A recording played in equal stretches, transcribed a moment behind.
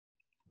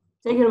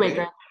Take it away,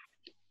 Okay.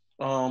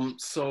 Greg.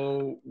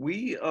 So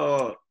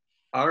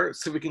our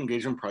civic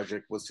engagement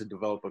project was to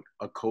develop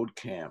a code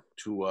camp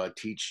to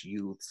teach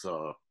youths.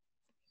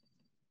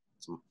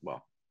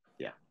 Well,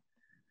 yeah,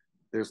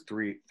 there's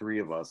three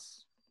of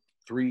us,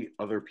 three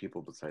other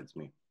people besides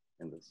me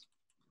in this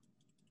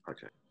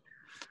project.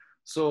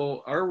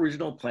 So our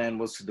original plan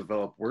was to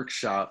develop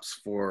workshops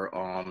for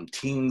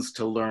teens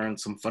to learn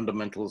some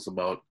fundamentals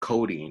about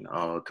coding,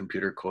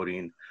 computer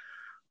coding.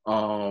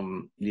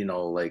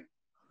 Like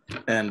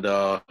and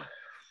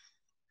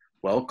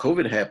well,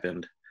 COVID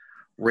happened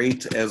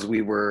right as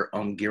we were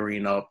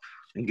gearing up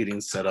and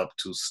getting set up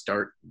to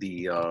start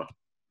the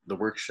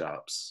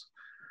workshops.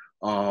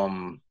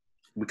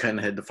 We kind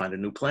of had to find a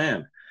new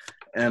plan,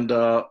 and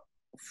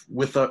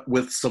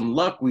with some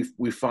luck,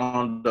 we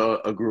found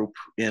a group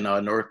in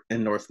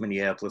North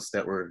Minneapolis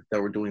that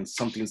were doing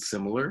something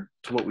similar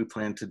to what we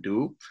planned to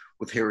do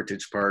with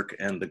Heritage Park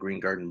and the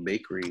Green Garden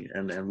Bakery,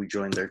 and then we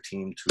joined their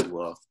team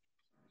to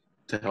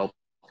help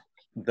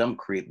them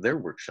create their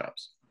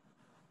workshops.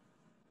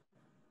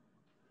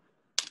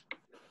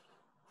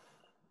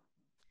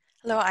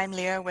 Hello, I'm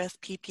Leah with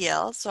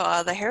PPL.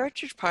 So the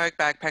Heritage Park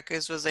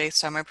Backpackers was a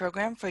summer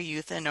program for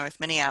youth in North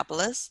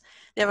Minneapolis.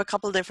 They have a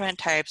couple different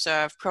types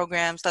of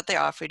programs that they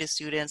offer to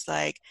students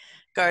like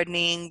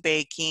gardening,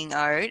 baking,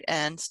 art,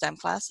 and STEM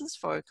classes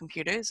for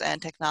computers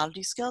and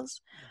technology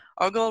skills.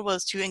 Our goal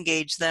was to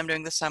engage them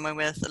during the summer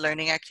with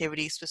learning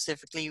activities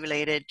specifically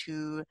related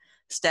to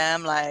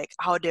STEM, like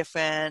how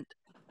different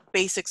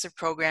basics of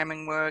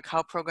programming work,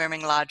 how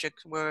programming logic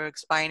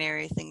works,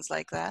 binary, things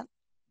like that.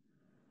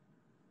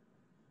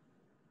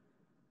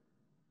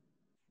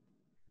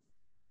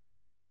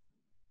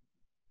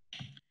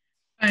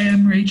 Hi,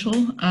 I'm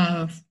Rachel.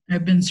 I've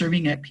been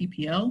serving at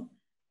PPL.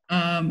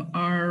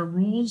 Our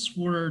roles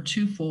were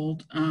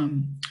twofold.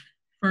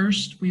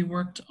 First, we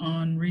worked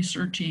on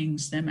researching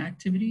STEM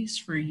activities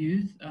for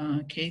youth,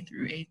 K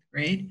through 8th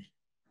grade,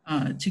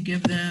 to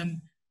give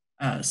them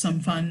some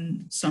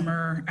fun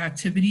summer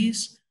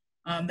activities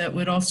that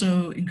would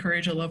also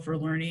encourage a love for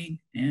learning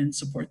and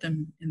support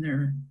them in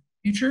their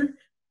future.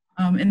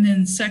 And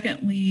then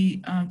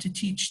secondly, to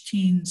teach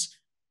teens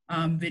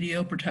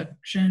video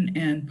production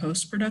and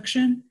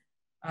post-production.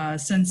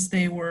 Since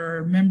they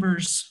were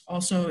members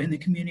also in the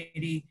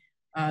community,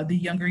 the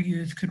younger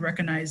youth could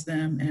recognize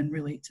them and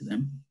relate to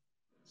them.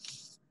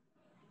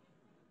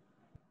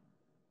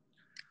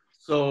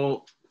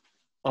 So,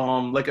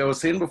 like I was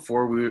saying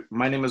before,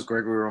 my name is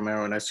Gregory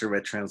Romero and I serve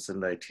at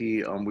Transcend IT.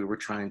 We were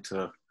trying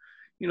to,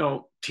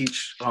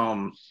 teach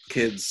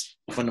kids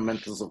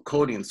fundamentals of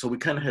coding. So we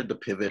kind of had to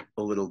pivot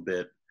a little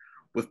bit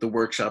with the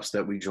workshops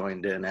that we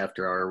joined in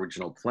after our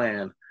original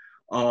plan.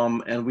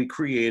 And we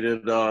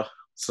created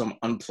some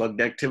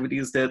unplugged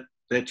activities that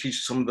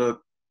teach some of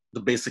the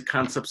basic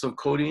concepts of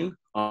coding.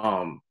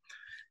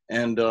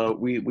 And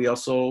we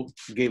also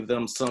gave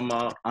them some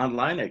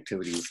online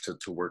activities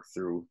to work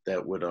through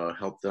that would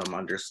help them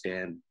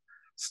understand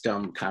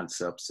STEM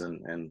concepts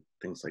and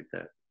things like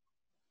that.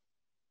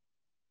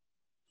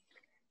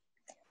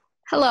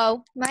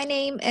 Hello, my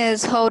name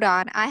is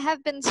Hodon. I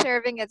have been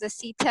serving as a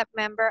CTEP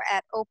member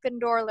at Open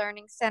Door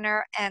Learning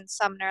Center and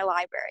Sumner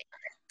Library.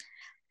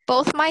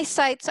 Both my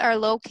sites are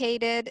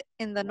located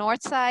in the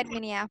Northside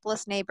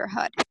Minneapolis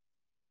neighborhood.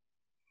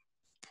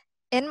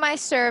 In my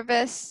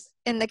service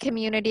in the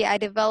community, I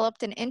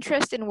developed an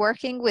interest in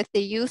working with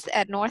the youth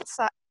at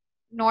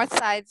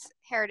Northside's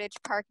Heritage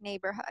Park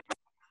neighborhood.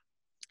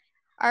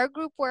 Our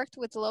group worked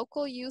with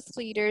local youth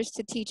leaders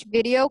to teach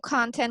video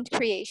content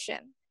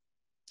creation.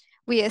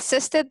 We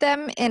assisted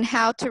them in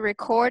how to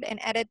record and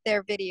edit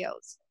their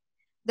videos.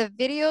 The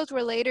videos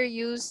were later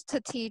used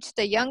to teach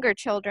the younger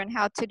children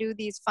how to do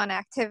these fun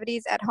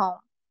activities at home.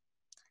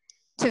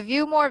 To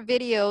view more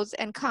videos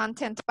and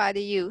content by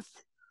the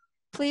youth,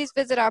 please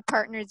visit our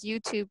partner's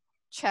YouTube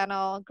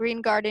channel,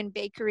 Green Garden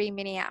Bakery,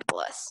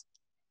 Minneapolis.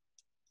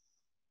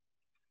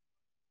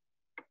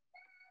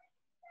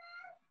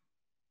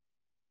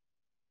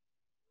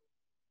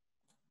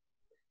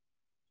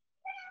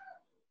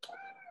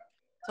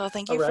 So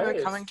thank you for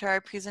coming to our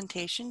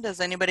presentation.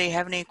 Does anybody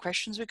have any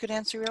questions we could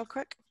answer real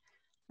quick?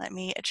 Let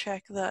me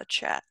check the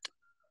chat.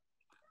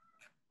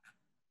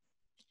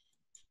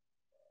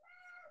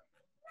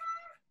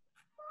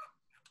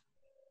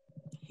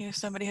 Here,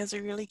 somebody has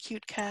a really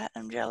cute cat.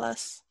 I'm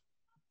jealous.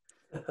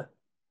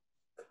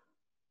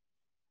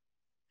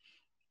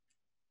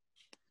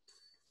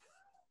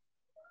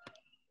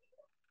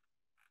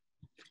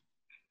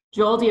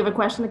 Joel, do you have a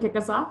question to kick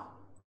us off?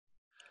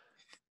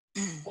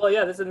 Well,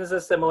 yeah, this is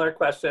a similar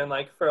question,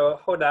 like for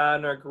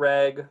Hodan or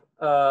Greg,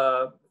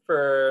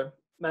 for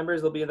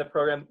members will be in the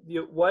program.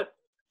 What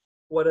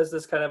does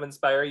this kind of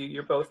inspire you?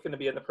 You're both going to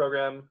be in the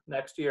program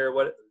next year.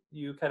 What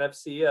you kind of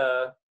see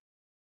a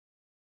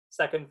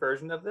second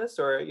version of this,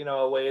 or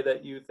a way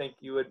that you think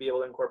you would be able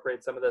to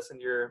incorporate some of this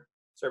into your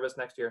service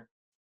next year?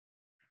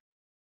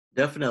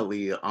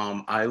 Definitely.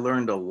 I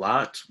learned a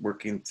lot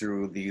working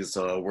through these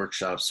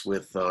workshops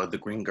with the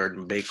Green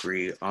Garden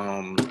Bakery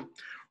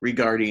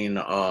regarding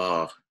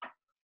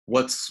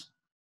what's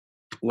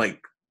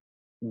like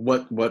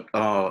what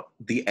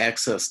the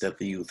access that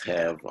the youth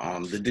have.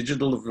 The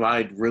digital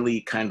divide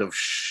really kind of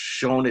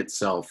shown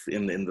itself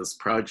in this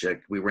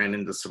project. We ran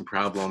into some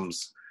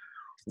problems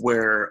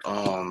where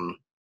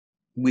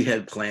we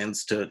had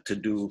plans to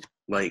do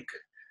like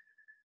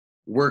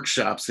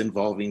workshops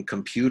involving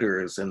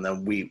computers, and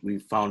then we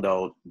found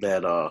out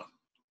that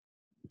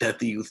that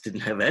the youth didn't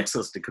have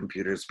access to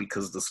computers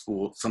because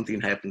something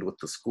happened with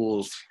the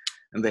schools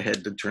and they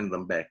had to turn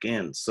them back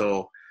in.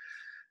 So,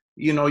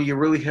 you know, you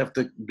really have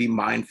to be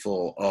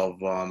mindful of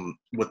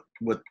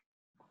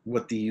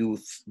what the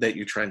youth that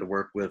you're trying to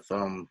work with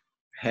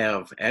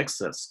have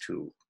access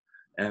to,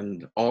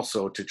 and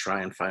also to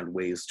try and find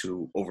ways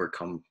to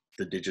overcome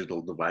the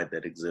digital divide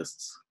that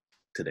exists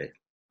today.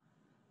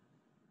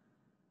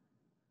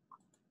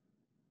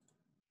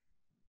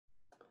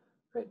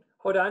 Great.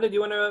 Hodan, did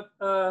you want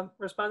to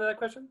respond to that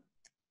question?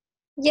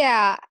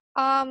 Yeah,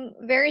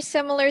 very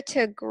similar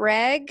to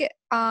Greg.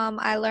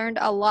 I learned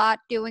a lot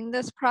doing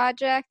this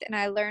project, and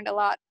I learned a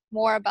lot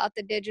more about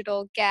the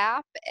digital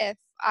gap. If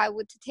I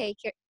were to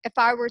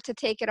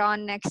take it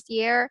on next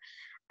year,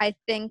 I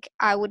think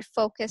I would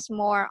focus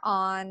more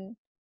on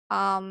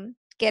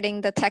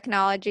getting the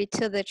technology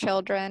to the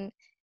children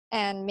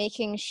and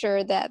making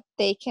sure that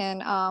they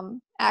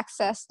can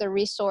access the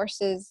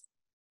resources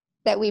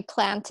that we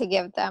plan to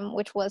give them,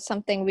 which was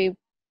something we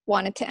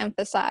wanted to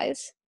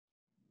emphasize.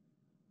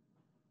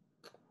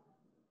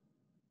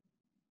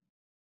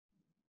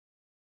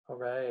 All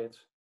right.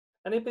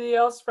 Anybody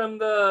else from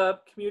the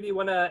community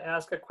want to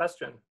ask a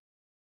question?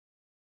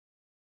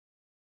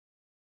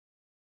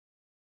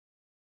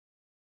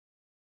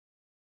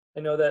 I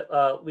know that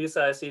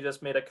Lisa, I see,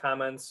 just made a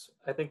comment.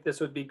 I think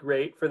this would be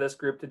great for this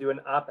group to do an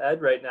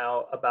op-ed right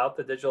now about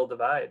the digital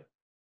divide.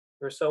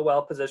 We're so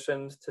well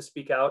positioned to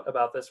speak out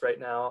about this right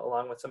now,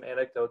 along with some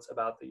anecdotes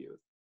about the youth.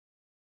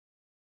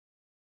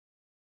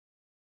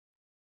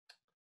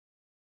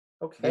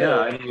 Okay. Yeah,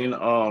 I mean, it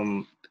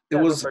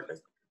Yeah, was,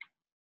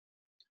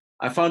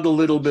 I found a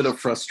little bit of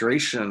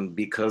frustration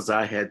because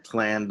I had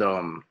planned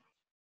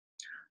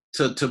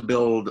to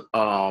build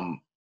a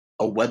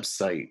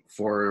website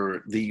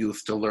for the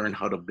youth to learn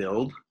how to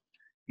build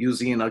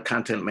using a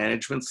content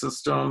management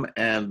system,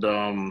 and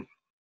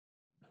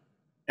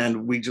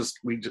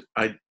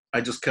I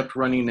just kept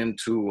running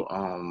into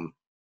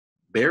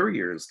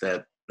barriers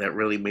that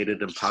really made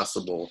it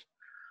impossible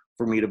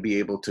for me to be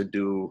able to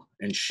do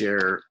and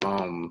share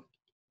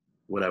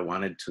what I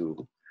wanted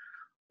to.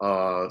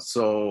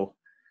 So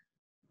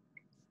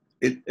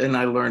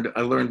I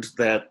learned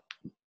that,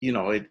 you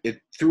know,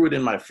 it threw it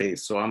in my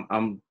face. So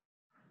I'm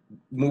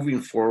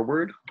moving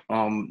forward.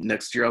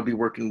 Next year I'll be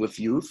working with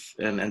youth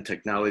and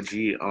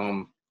technology.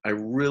 I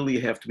really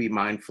have to be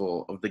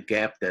mindful of the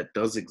gap that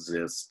does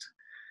exist,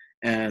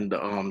 and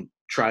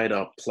try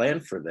to plan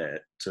for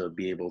that to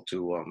be able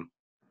to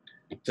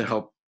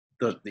help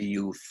the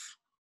youth,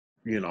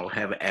 you know,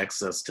 have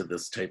access to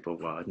this type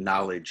of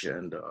knowledge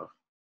and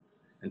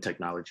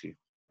technology.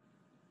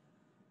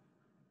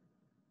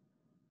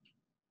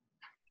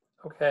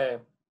 Okay.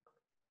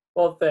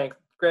 Well,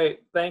 great.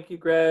 Thank you,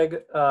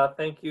 Greg.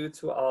 Thank you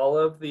to all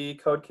of the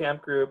Code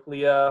Camp group,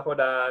 Leah,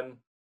 Hodan,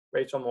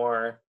 Rachel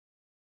Moore.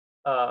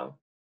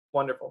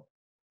 Wonderful.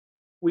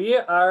 We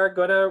are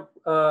going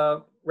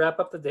to wrap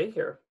up the day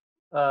here.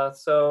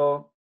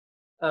 So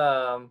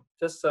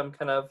just some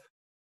kind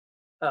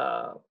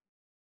of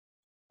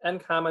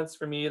end comments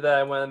for me that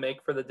I want to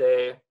make for the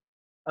day.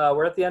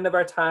 We're at the end of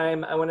our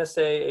time. I want to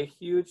say a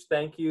huge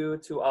thank you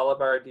to all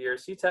of our dear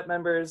CTEP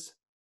members.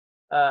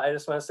 I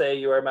just want to say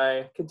you are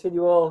my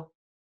continual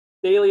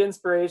daily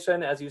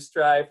inspiration as you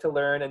strive to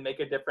learn and make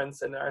a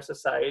difference in our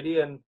society.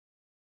 And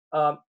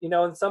you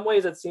know, in some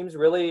ways it seems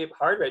really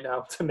hard right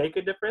now to make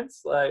a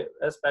difference, like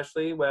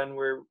especially when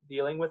we're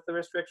dealing with the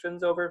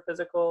restrictions over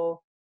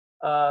physical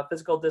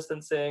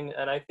distancing.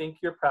 And I think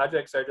your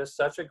projects are just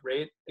such a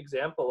great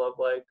example of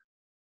like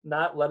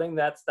not letting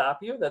that stop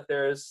you, that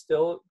there's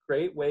still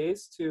great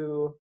ways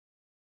to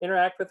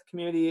interact with the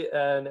community,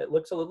 and it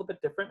looks a little bit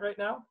different right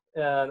now.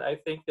 And I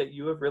think that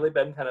you have really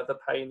been kind of the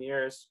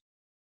pioneers,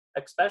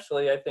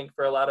 especially I think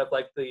for a lot of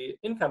like the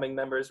incoming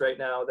members right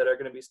now that are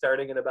going to be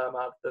starting in about a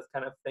month to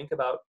kind of think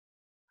about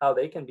how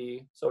they can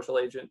be social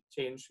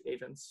change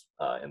agents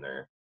in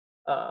their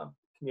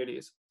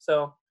communities.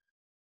 So,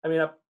 I mean,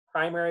 a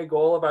primary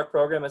goal of our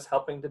program is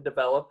helping to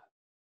develop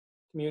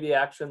community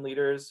action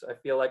leaders. I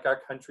feel like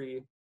our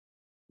country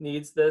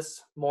needs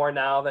this more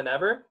now than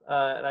ever.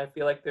 And I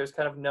feel like there's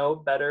kind of no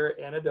better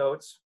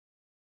antidotes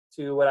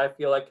to what I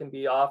feel like can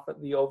be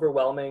often the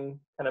overwhelming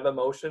kind of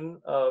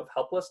emotion of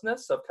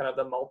helplessness, of kind of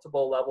the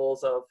multiple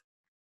levels of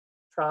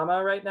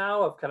trauma right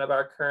now, of kind of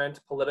our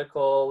current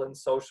political and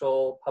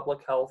social public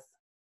health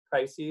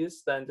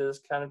crises, than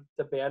just kind of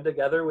to band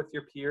together with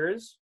your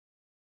peers,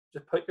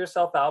 just put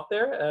yourself out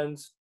there and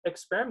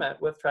experiment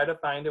with, try to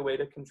find a way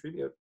to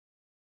contribute.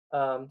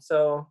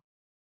 So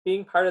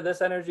being part of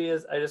this energy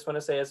is, I just want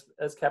to say,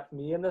 has kept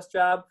me in this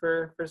job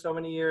for so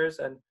many years,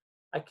 and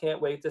I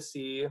can't wait to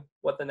see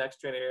what the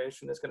next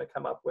generation is going to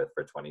come up with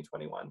for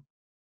 2021.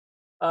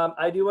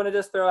 I do want to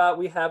just throw out,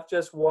 we have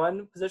just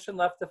one position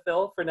left to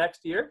fill for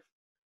next year.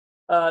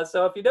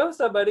 So if you know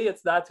somebody,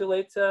 it's not too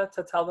late to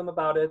tell them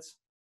about it.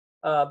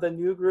 The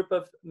new group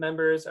of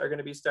members are going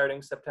to be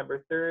starting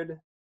September 3rd,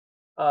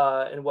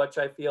 in which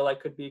I feel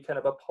like could be kind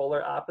of a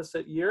polar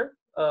opposite year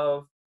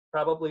of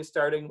probably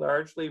starting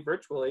largely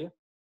virtually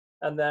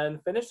and then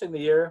finishing the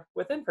year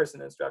with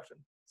in-person instruction.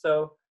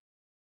 So,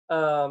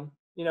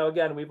 you know,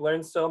 again, we've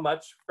learned so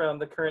much from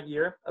the current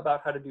year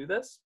about how to do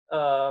this.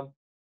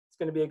 It's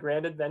going to be a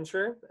grand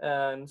adventure,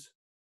 and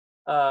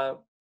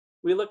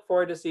we look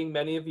forward to seeing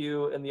many of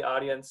you in the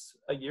audience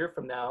a year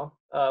from now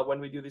when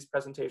we do these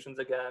presentations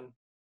again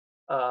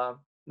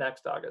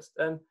next August.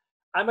 And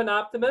I'm an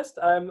optimist.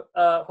 I'm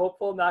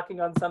hopeful, knocking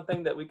on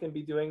something, that we can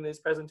be doing these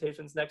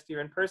presentations next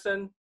year in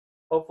person,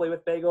 hopefully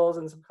with bagels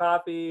and some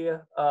coffee,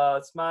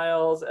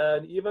 smiles,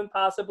 and even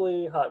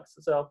possibly hugs.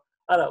 So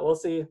I don't know, we'll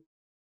see.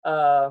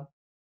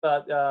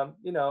 But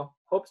you know,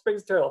 hope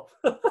springs eternal.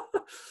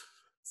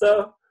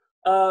 So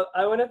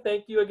I want to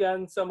thank you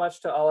again so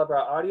much to all of our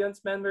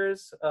audience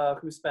members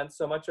who spent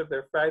so much of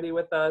their Friday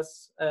with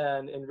us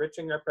and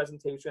enriching our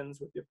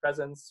presentations with your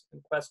presence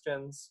and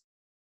questions.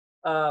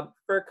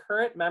 For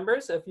current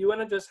members, if you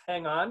want to just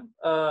hang on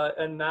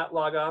and not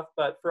log off,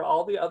 but for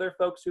all the other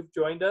folks who've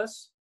joined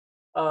us,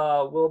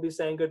 we'll be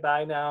saying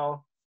goodbye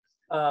now.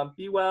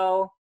 Be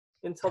well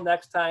until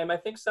next time. I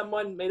think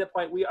someone made a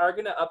point. We are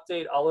going to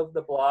update all of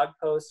the blog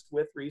posts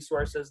with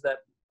resources that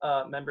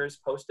members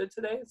posted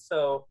today.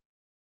 So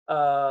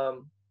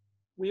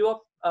we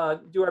will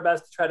do our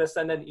best to try to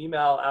send an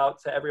email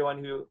out to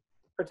everyone who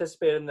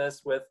participated in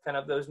this with kind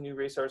of those new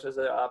resources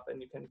that are up,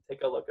 and you can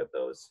take a look at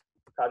those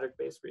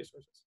project-based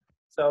resources.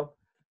 So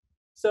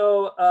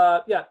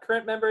yeah,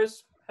 current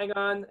members, hang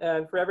on,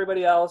 and for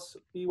everybody else,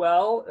 be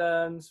well,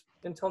 and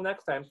until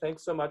next time,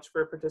 thanks so much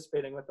for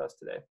participating with us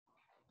today.